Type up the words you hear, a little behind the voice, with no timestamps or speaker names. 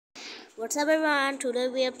What's up everyone? Today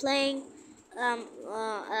we are playing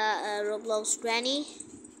Roblox Granny.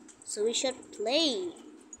 So we should play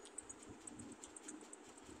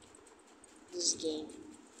this game.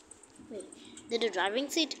 Wait, did a driving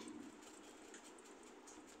seat?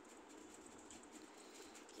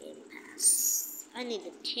 Game pass. I need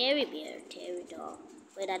a teddy bear, teddy dog.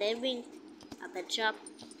 Wait, I didn't bring a pet shop.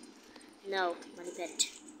 No, money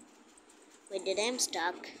pet. Wait, did I'm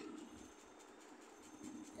stuck?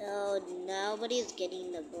 Oh, nobody is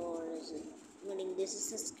getting the ball, is it? Winning, this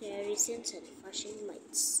is a scary sunset, flashing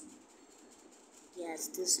lights. Yes,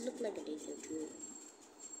 this look like a danger too.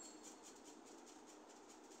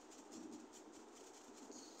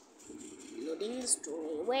 Loading the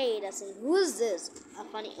story. Wait a second, who's this?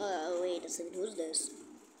 Wait a second, who's this?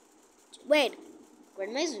 Wait,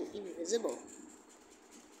 Grandma is invisible.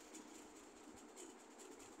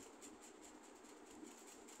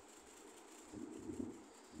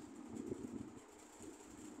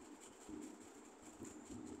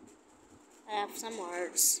 I have some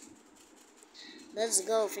words. Let's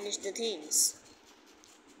go finish the things.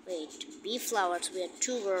 Wait, bee flowers. We are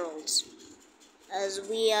two girls. As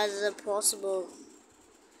possible.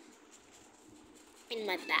 In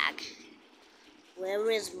my bag.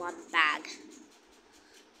 Where is my bag?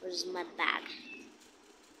 Where's my bag?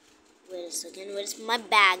 Wait a second. Where's my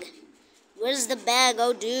bag? Where's the bag?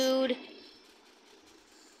 Oh, dude.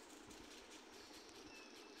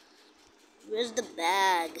 Where's the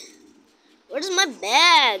bag? Where's my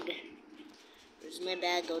bag? Where's my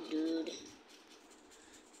bag? Oh, dude.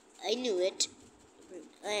 I knew it.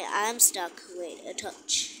 I'm stuck. Wait, a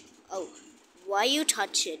touch. Oh, why you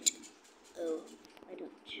touch it? Oh, I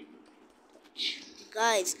don't touch.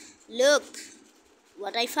 Guys, look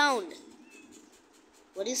what I found.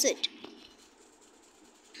 What is it?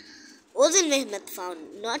 Wasn't Mehmet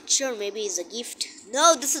found? Not sure. Maybe it's a gift.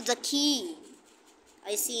 No, this is the key.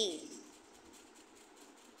 I see.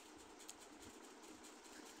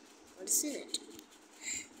 What's in it?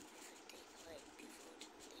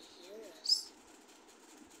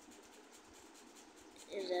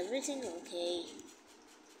 Is everything okay?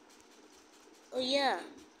 Oh yeah.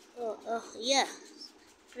 Oh yeah.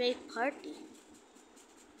 Great party.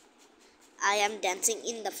 I am dancing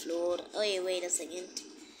in the floor. Oh wait a second.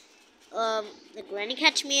 The Granny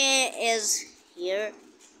Catch Me is here.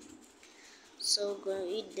 So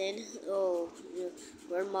then, oh,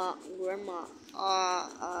 grandma,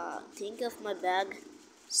 think of my bag.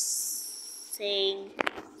 Saying,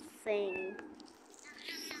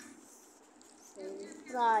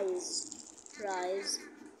 prize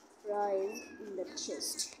in the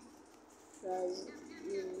chest. Prize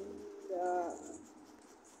in the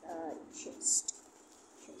chest.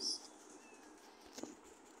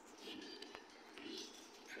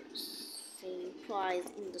 Saying prize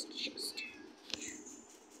in the chest.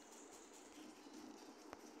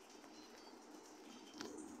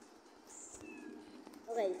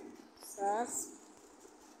 Okay, subscribe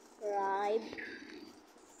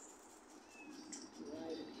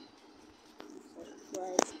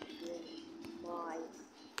to my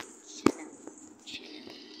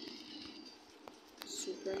channel.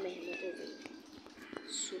 Super Mehmet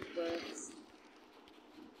Super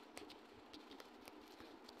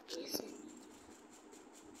isnt.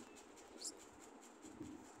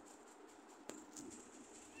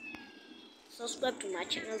 Subscribe to my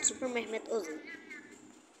channel Super Mehmet Ozil.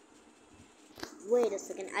 Wait a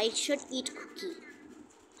second, I should eat cookie.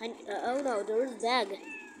 Oh no, there is bag.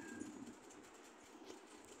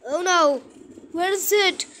 Oh no, where is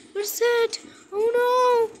it?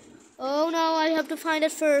 Oh no, I have to find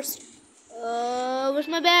it first. Where's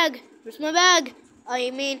my bag? I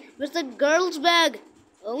mean, where's the girl's bag?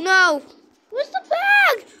 Oh no, where's the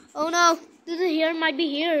bag? Oh no, this is here, might be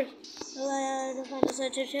here. Oh, I have to find a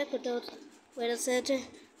search and check it out. Wait a second.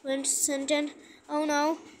 Oh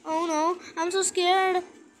no, I'm so scared.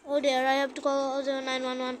 Oh dear, I have to call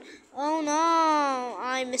 911. Oh no,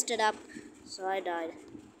 I messed it up. So I died.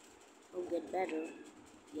 Oh, get better.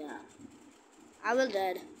 Yeah. I will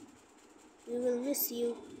dead. We will miss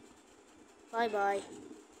you. Bye bye.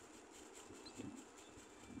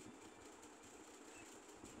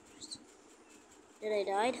 Did I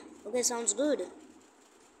died? Okay, sounds good.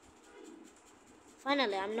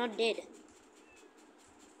 Finally, I'm not dead.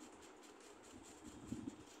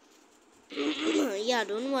 Yeah,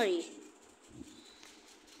 don't worry.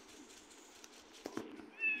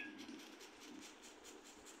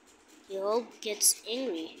 He all gets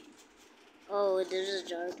angry. Oh, there's a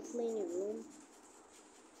jar to play in your room.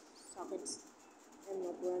 Sockets and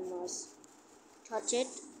my grandma's. Touch it.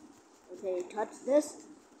 Okay, touch this.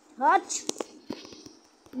 Touch!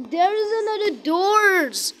 There is another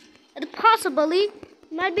doors. And possibly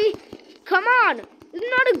might be. Come on. This is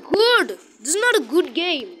not a good. This is not a good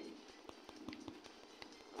game.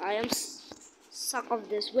 I am suck of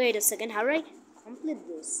this. Wait a second. How do I complete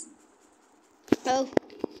this? Oh,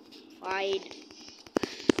 fine.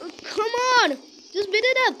 Oh, come on. Just beat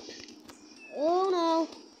it up. Oh no.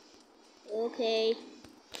 Okay.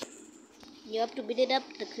 You have to beat it up.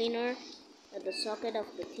 The cleaner. At the socket of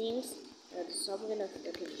the things. At the socket of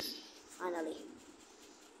the things. Finally.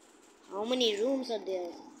 How many rooms are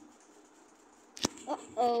there?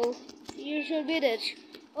 Uh-oh. You should beat it.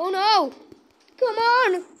 Oh no! Come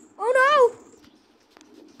on! Oh no!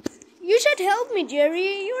 You should help me,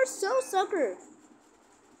 Jerry. You're so sucker.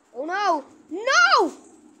 Oh no! No!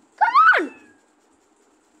 Come on!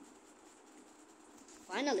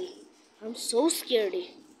 Finally. I'm so scaredy.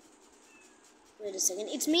 Wait a second.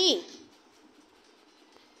 It's me.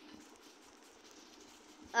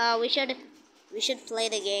 We should play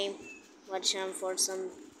the game. Watch for some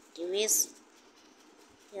TVs.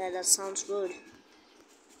 Yeah, that sounds good.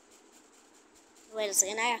 Wait a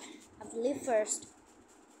second, I have to leave first.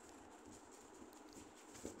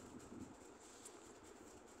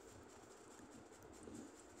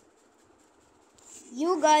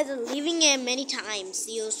 You guys are leaving here many times.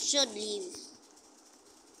 You should leave.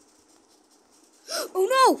 Oh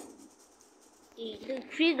no! The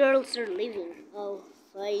 3 girls are leaving. Oh,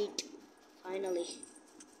 fight. Finally.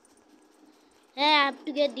 Hey, I have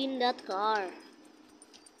to get in that car.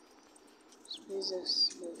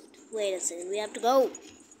 Jesus, wait a second, we have to go.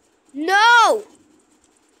 No!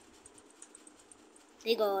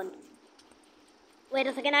 They gone. Wait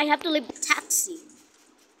a second, I have to leave the taxi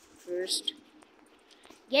first.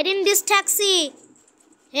 Get in this taxi.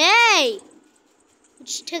 Hey!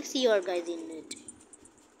 Which taxi you are guys in it?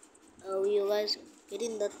 Oh, you guys get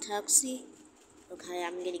in the taxi? Okay,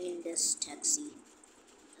 I'm getting in this taxi.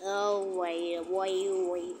 Oh, wait.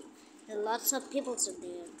 There are lots of people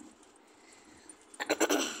there.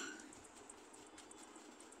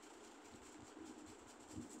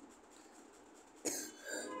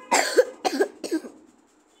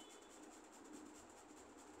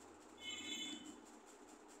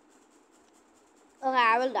 Okay,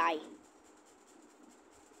 I will die.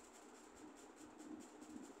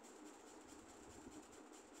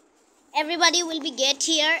 Everybody will be get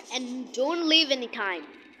here and don't leave anytime.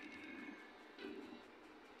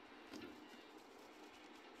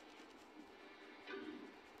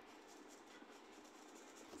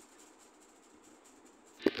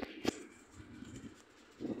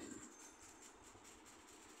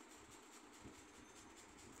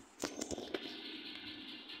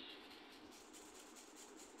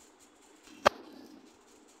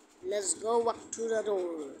 Let's go walk to the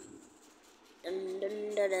door. Dun,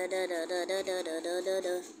 dun, da, da, da, da, da, da, da, da,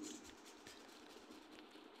 da.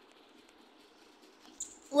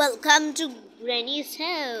 Welcome to Granny's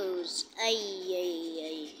house.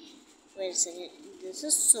 Ay. Wait a second. This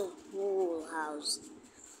is so cool house.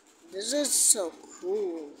 This is so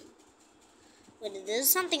cool. Wait, there's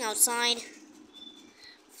something outside.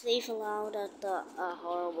 They fell out at the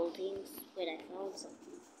horrible things. Wait, I found something.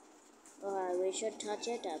 We should touch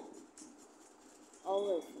it up.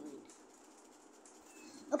 Always fine.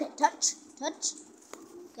 Okay, touch.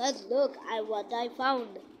 Guys, look, what I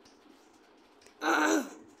found.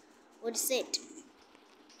 What's it?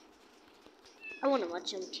 I wanna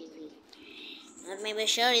watch some TV. Not maybe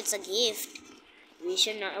sure it's a gift. We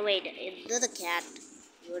should not wait. It's the cat.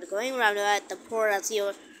 You're going around at the poor as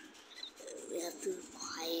you. We have to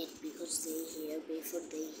hide because they hear before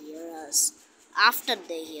they hear us. After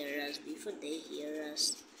they hear us, before they hear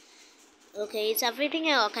us. Okay, is everything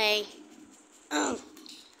okay?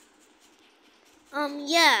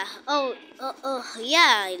 Yeah.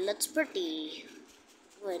 Yeah, that's pretty.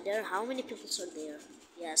 Wait, how many people are there?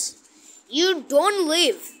 Yes. You don't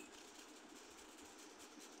leave.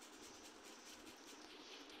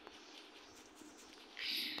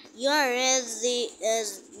 You are as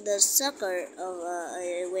the sucker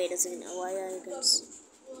of wait a second. Why are you guys?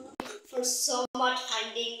 For so much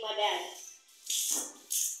finding my bag.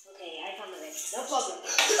 Okay, I found the bag. No problem. I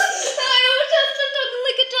was just talking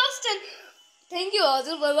like a Justin. Thank you,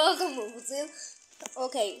 Ozil. Welcome, Ozil.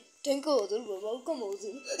 Okay, thank you, Ozil. Welcome,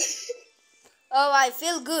 Ozil. Oh, I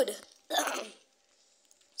feel good.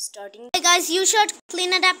 Starting. Hey guys, you should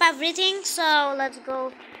clean it up everything. So let's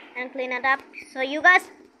go and clean it up. So you guys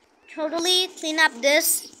totally clean up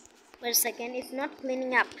this. Wait a second, it's not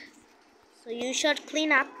cleaning up. So you should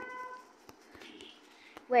clean up.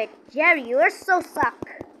 Wait, Jerry, you're so suck.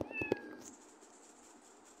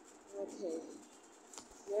 Okay.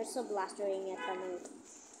 You're so blastering at the moment.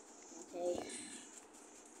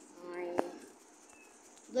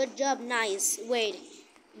 Good job, nice. Wait,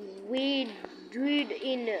 we do it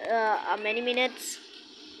in many minutes.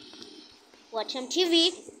 Watch some TV.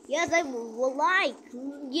 Yes, I will like.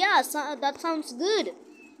 Yes, that sounds good.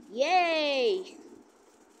 Yay!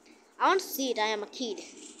 I want to see it. I am a kid.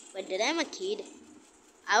 Wait, did I am a kid?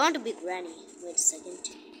 I want to be granny. Wait a second.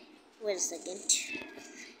 Wait a second.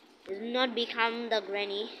 Does not become the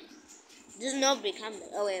granny. Does not become the.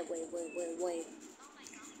 Oh wait.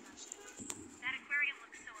 That aquarium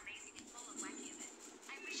looks so amazing and full of wacky events.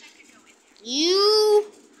 I wish I could go in there. You.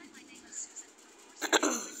 Hi, my name is Susan. Of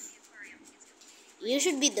course, the aquarium is completely You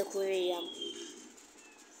should be the aquarium.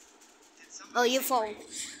 Oh, you fall.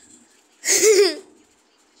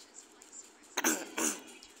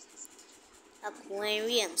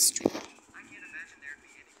 Aquarium stream. I can't imagine there'd be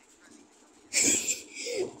anything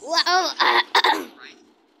funny. Wow. Right?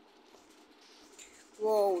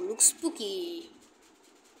 Whoa, looks spooky.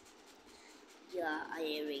 Yeah,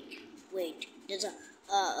 Eric. Wait, there's a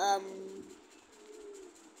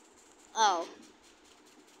oh.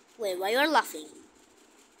 Wait, why you're laughing?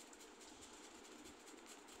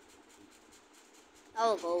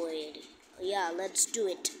 I'll go with it. Yeah, let's do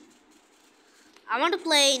it. I want to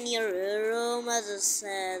play in your room as it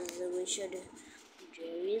says we should.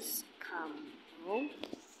 Jerry's come home.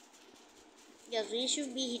 Yes, we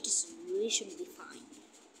should be fine.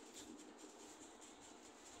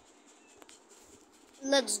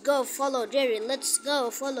 Let's go follow Jerry. Let's go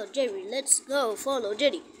follow Jerry. Let's go follow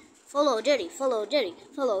Jerry. Follow Jerry. Follow Jerry.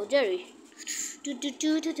 Follow Jerry.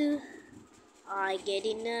 Do. I get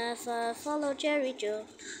enough. Follow Jerry. Joe.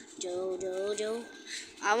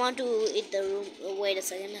 I want to eat the room. Oh, wait a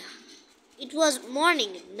second. It was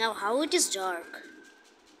morning. Now how it is dark.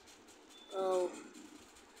 Oh,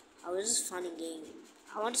 how is this funny game?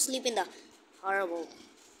 I want to sleep in the horrible.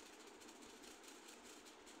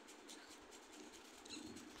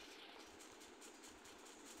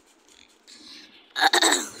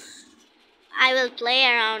 I will play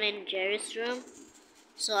around in Jerry's room.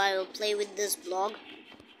 So I will play with this blog.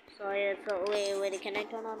 So wait, can I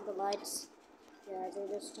turn on the lights? Yeah, so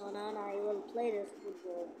just turn on. I will play this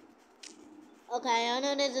football. Okay, I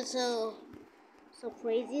know this is so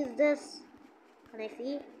crazy. Is this? Can I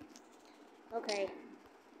see? Okay.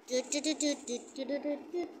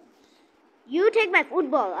 You take my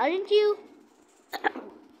football, aren't you?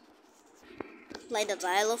 Play the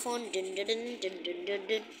xylophone.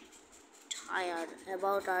 Tired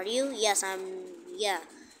about are you? Yes, I'm. Yeah,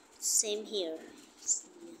 same here.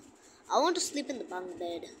 I want to sleep in the bunk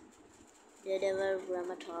bed. Did ever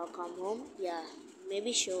Grandma Tara come home? Yeah,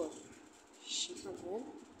 maybe sure. She come home.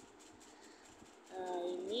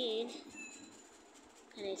 I mean,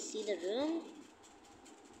 can I see the room?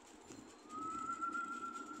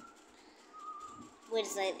 Wait a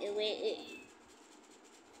second. Wait.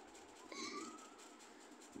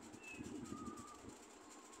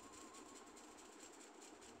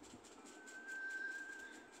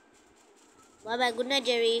 Bye bye. Good night,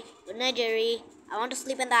 Jerry. Good night, Jerry. I want to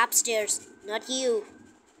sleep in the upstairs, not you.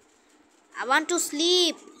 I want to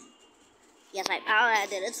sleep. Yes, I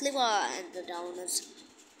didn't sleep in the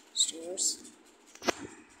downstairs.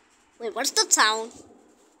 Wait, what's the sound?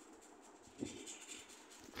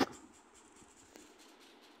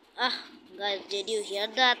 Ah, guys, did you hear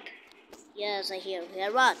that? Yes, I hear.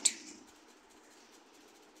 Hear what?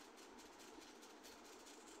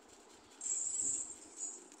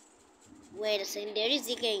 Wait a second, there is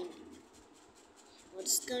again.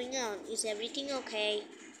 What's going on? Is everything okay?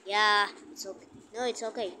 Yeah, it's okay. No, it's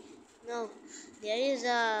okay. No, there is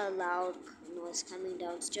a loud noise coming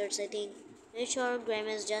downstairs, I think. I'm sure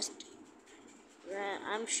Grandma's just...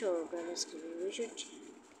 I'm sure Grandma's coming. We should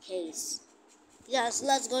case. Yes,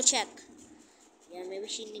 let's go check. Yeah, maybe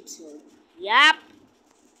she needs help. Yep.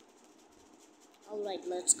 Alright,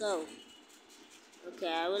 let's go.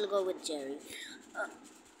 Okay, I will go with Jerry.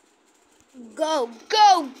 Go!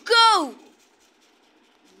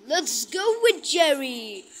 Let's go with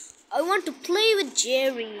Jerry. I want to play with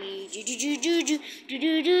Jerry. Do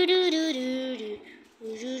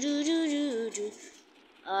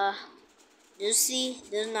you see?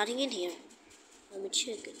 There's nothing in here. Let me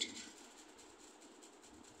check it.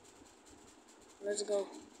 Let's go.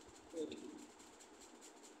 Wait.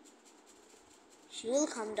 She will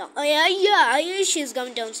come down. Oh yeah, she's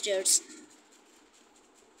coming downstairs.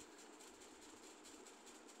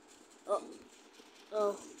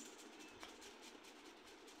 Oh.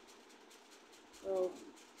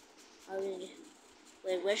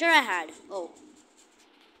 Wait, where should I hide? Oh.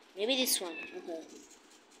 Maybe this one. Okay.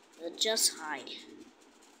 Let's just hide.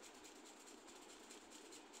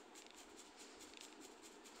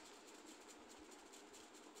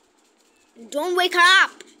 Don't wake her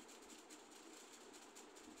up.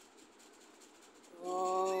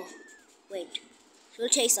 Oh, wait. She'll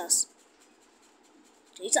chase us.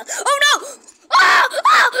 Chase us. Oh no!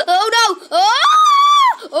 Oh no!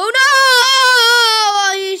 Oh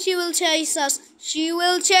no! She will chase us. She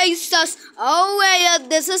will chase us. Oh wait,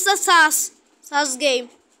 this is a sus game.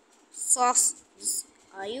 Sus.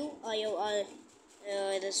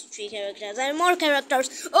 There's 3 characters and more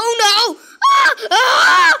characters. Oh no!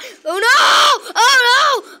 Oh no! Oh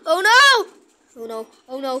no! Oh no! Oh no!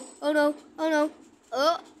 Oh no! Oh no! Oh no!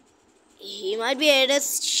 Oh, he might be it.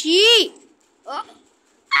 It's she. Oh.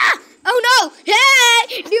 Oh no!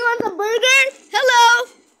 Hey! Do you want some burger? Hello!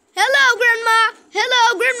 Hello, Grandma!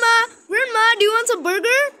 Hello, Grandma! Grandma, do you want some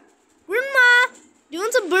burger? Grandma, do you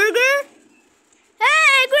want some burger?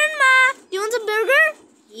 Hey, Grandma! Do you want some burger?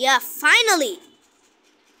 Yeah, finally!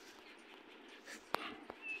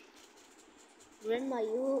 Grandma,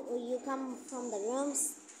 you come from the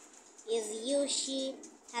rooms? Is she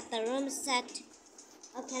at the room set?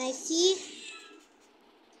 Oh, can I see?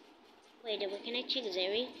 Wait, can I check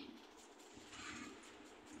Zeri?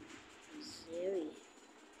 Zeri.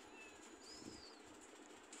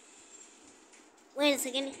 Wait a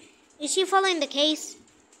second. Is she following the case?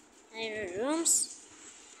 In her rooms?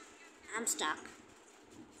 I'm stuck.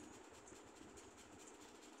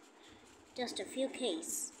 Just a few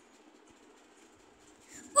cases.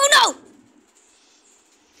 Oh no!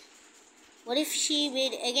 What if she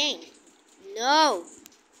did again? No.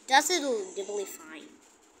 Does it doubly fine?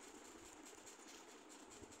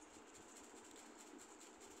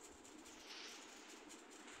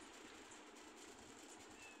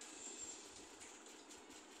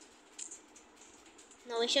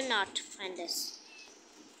 No, we should not find this.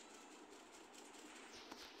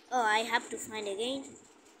 Oh, I have to find again.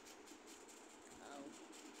 Oh.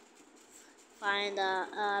 Find the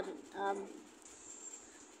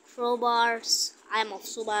crowbars. I'm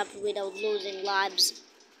also bad without losing lives.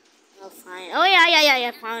 I'll find. Oh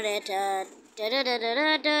yeah, found it.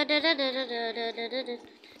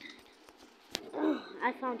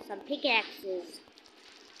 I found some pickaxes.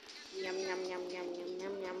 Yum yum yum yum yum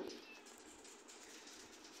yum yum.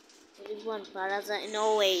 There is one parasite.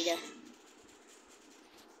 No wait.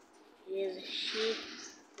 Is she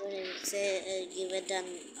going to say give it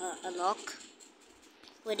a lock?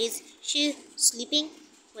 Wait, is she sleeping?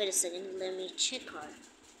 Wait a second. Let me check her.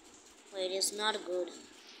 Wait, it's not good.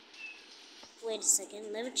 Wait a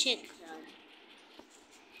second. Let me check her.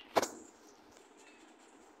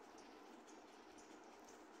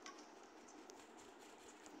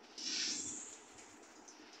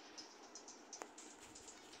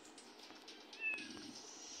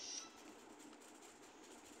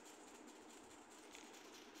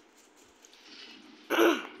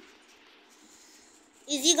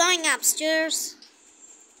 Is he going upstairs?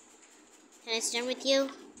 Can I stand with you?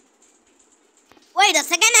 Wait a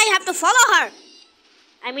second, I have to follow her.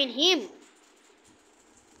 I mean him.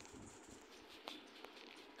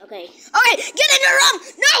 Okay. Okay, get in your room!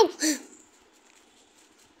 No!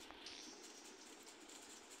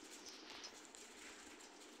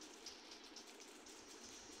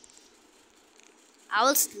 I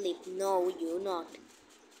will sleep. No, you not.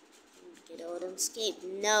 Get out and escape.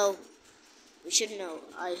 No. We should know.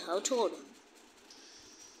 I have told.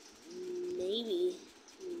 Maybe.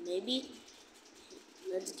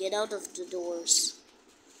 Let's get out of the doors.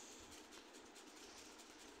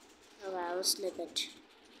 Okay, I will slip it.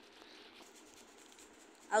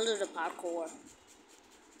 I'll do the parkour.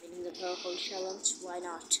 Winning the parkour challenge. Why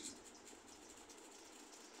not?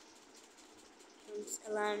 It's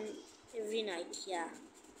alarm every night. Yeah.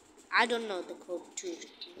 I don't know the code to it.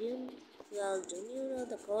 Do you know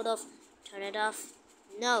the code of turn it off?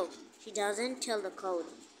 No, she doesn't tell the code.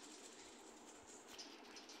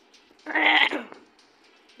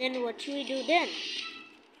 Then what should we do then?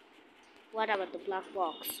 What about the black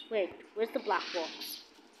box? Wait, where's the black box?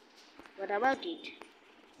 What about it?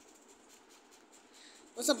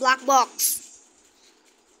 What's a black box?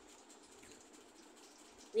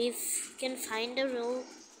 We can find a room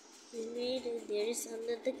we made. There is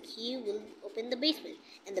under the key will open the basement.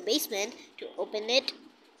 And the basement to open it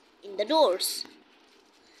in the doors.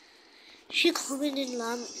 She commented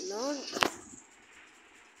long.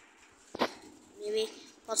 Maybe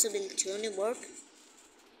possibly to only work.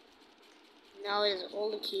 Now is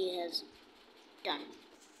all the key has done.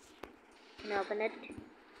 Can I open it?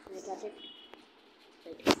 Can I touch it?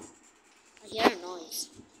 Wait. I hear a noise.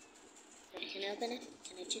 Wait, can I open it?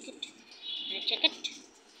 Can I check it? Can I check it?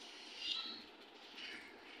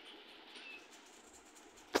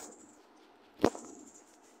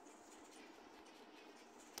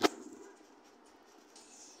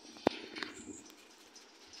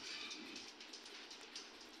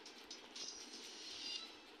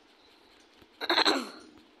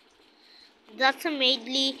 That's a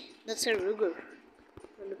medley. That's a Ruger.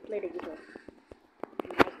 Let me play the guitar.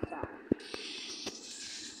 Nice sound.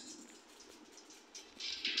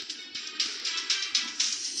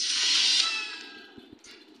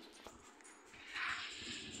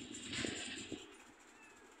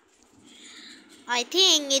 I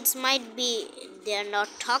think it might be they're not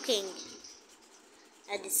talking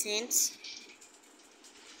at the sense.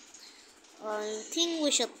 I think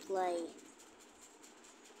we should play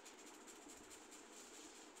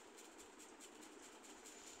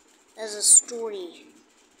as a story.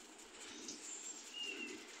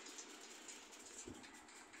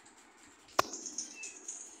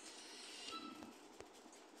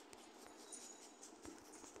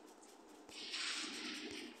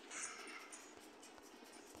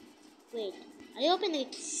 Wait, I open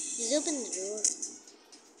it. Just open the door.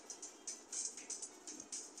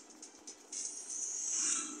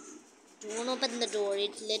 Don't open the door.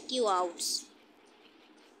 It let you out.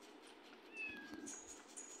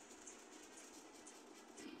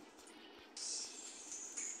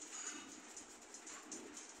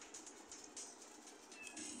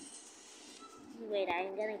 Wait,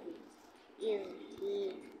 I'm gonna. Is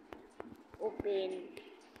he open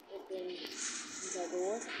the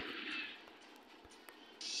door?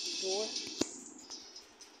 Door?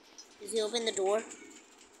 Is he open the door?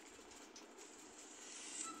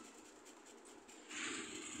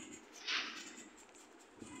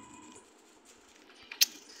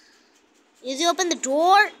 Is he open the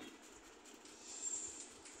door?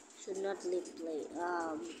 Should not leave play.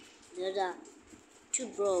 There's a two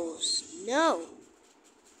bros. No.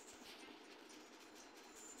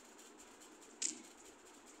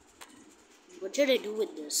 What should I do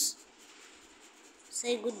with this?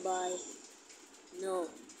 Say goodbye. No.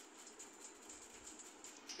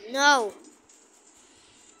 No.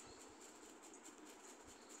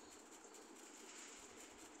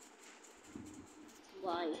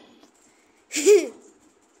 Why?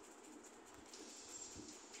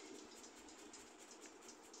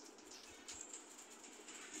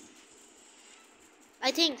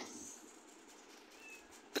 I think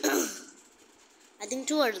I think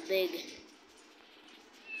two are big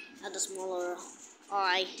and the smaller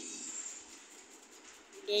eye.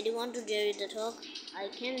 Did you want to dare the talk? I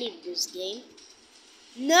can leave this game.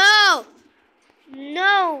 No!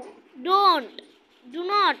 No! Don't! Do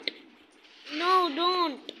not! No,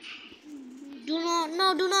 don't! Do not!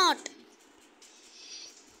 No, do not!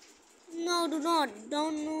 No, do not!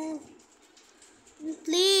 Don't no!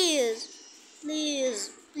 Please!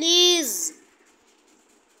 Please! Please!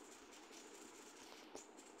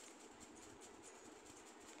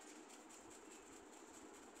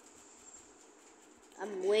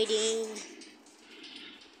 I'm waiting.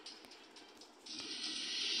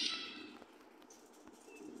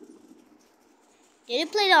 Did he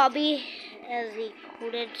play the hobby as he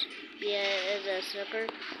couldn't be as a sucker?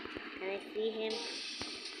 Can I see him?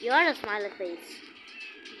 You are a smiley face.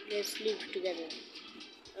 Let's sleep together.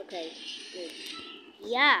 Okay, good.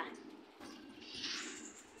 Yeah.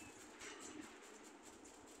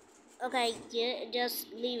 Okay,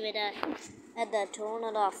 just leave it at the turn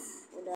it off.